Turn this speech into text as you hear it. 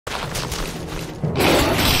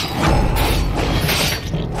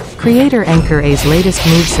Creator Anchor A's latest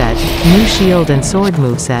moveset, new shield and sword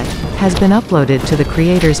moveset, has been uploaded to the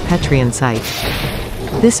creator's Patreon site.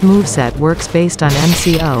 This moveset works based on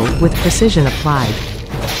MCO, with precision applied.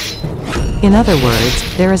 In other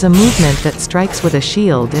words, there is a movement that strikes with a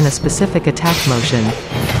shield in a specific attack motion.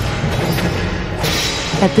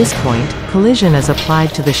 At this point, collision is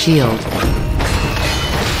applied to the shield.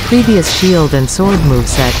 Previous shield and sword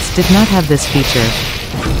movesets did not have this feature.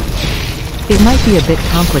 It might be a bit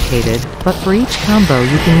complicated, but for each combo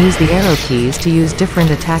you can use the arrow keys to use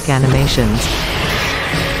different attack animations.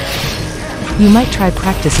 You might try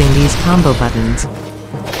practicing these combo buttons.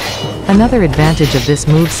 Another advantage of this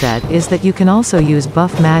moveset is that you can also use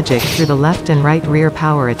buff magic through the left and right rear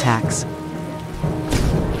power attacks.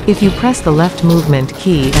 If you press the left movement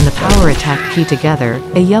key and the power attack key together,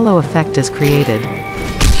 a yellow effect is created.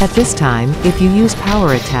 At this time, if you use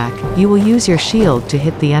power attack, you will use your shield to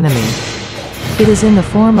hit the enemy. It is in the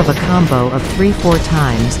form of a combo of 3-4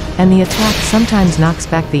 times, and the attack sometimes knocks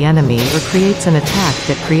back the enemy or creates an attack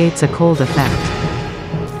that creates a cold effect.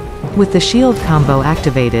 With the shield combo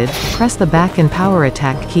activated, press the back and power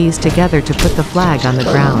attack keys together to put the flag on the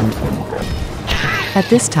ground. At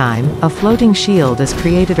this time, a floating shield is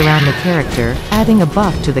created around the character, adding a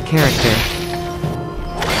buff to the character.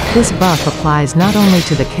 This buff applies not only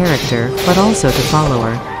to the character, but also to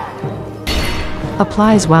follower.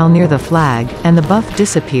 Applies while near the flag, and the buff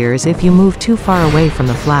disappears if you move too far away from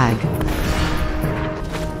the flag.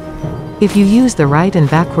 If you use the right and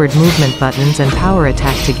backward movement buttons and power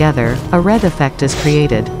attack together, a red effect is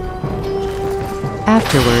created.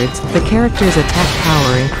 Afterwards, the character's attack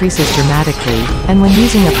power increases dramatically, and when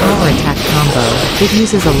using a power attack combo, it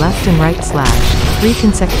uses a left and right slash, 3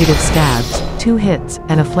 consecutive stabs, 2 hits,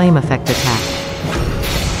 and a flame effect attack.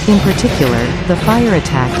 In particular, the fire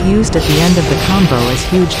attack used at the end of the combo is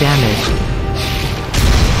huge damage.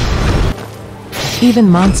 Even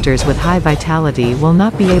monsters with high vitality will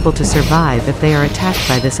not be able to survive if they are attacked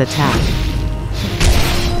by this attack.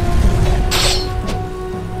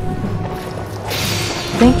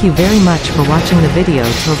 Thank you very much for watching the video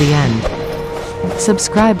till the end.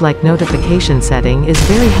 Subscribe, like notification setting is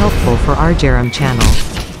very helpful for ARJA channel.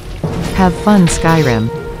 Have fun,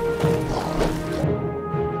 Skyrim.